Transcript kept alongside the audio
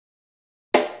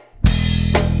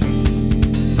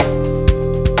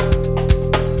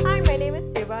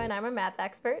a math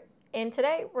expert, and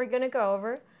today we're going to go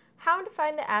over how to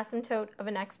find the asymptote of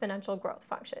an exponential growth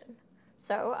function.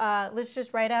 So let's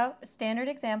just write out a standard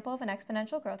example of an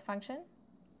exponential growth function.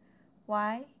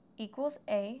 Y equals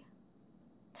a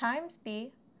times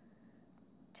b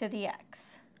to the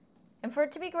x. And for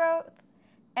it to be growth,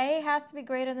 a has to be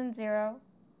greater than 0,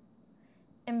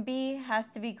 and b has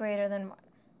to be greater than 1.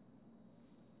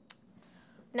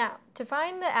 Now, to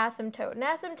find the asymptote, an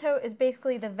asymptote is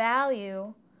basically the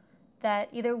value that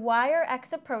either y or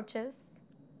x approaches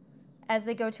as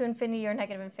they go to infinity or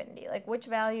negative infinity. Like, which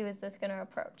value is this going to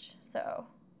approach? So,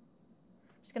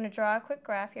 I'm just going to draw a quick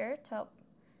graph here to help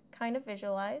kind of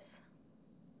visualize.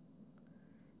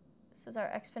 This is our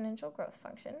exponential growth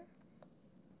function.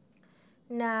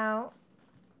 Now,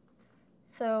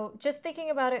 so just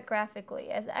thinking about it graphically,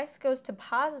 as x goes to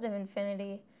positive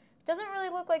infinity, it doesn't really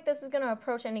look like this is going to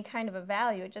approach any kind of a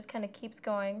value. It just kind of keeps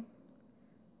going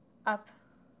up.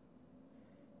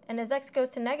 And as x goes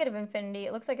to negative infinity,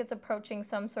 it looks like it's approaching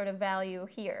some sort of value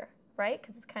here, right?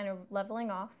 Because it's kind of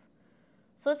leveling off.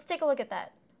 So let's take a look at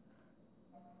that.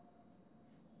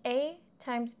 A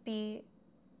times b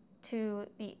to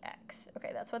the x.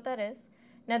 Okay, that's what that is.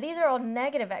 Now these are all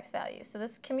negative x values, so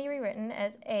this can be rewritten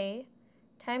as a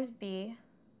times b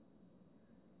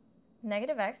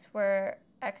negative x, where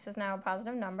x is now a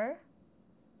positive number,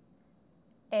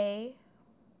 a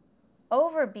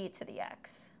over b to the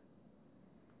x.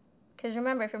 Because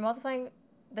remember, if you're multiplying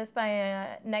this by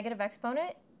a negative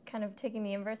exponent, kind of taking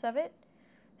the inverse of it,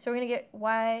 so we're going to get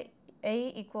y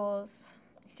equals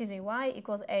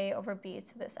a over b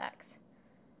to this x.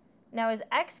 Now as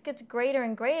x gets greater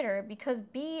and greater, because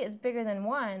b is bigger than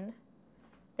 1,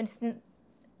 then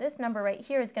this number right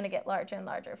here is going to get larger and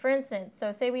larger. For instance,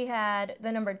 so say we had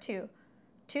the number 2.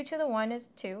 2 to the 1 is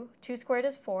 2, 2 squared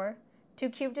is 4, 2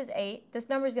 cubed is 8. This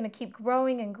number is going to keep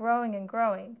growing and growing and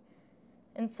growing.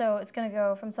 And so it's going to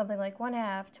go from something like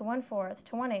 1/2 to 1/4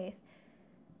 to 1/8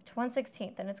 to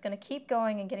 1/16. And it's going to keep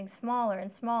going and getting smaller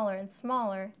and smaller and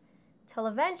smaller till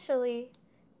eventually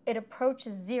it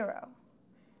approaches 0.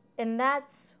 And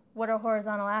that's what our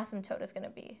horizontal asymptote is going to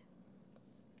be.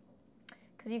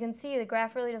 Because you can see the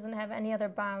graph really doesn't have any other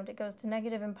bound. It goes to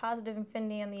negative and positive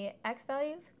infinity on the x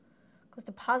values, goes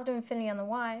to positive infinity on the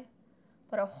y,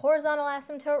 but a horizontal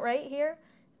asymptote right here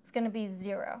is going to be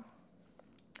 0.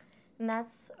 And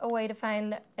that's a way to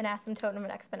find an asymptote of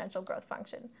an exponential growth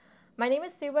function. My name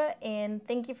is Subhah, and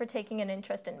thank you for taking an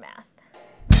interest in math.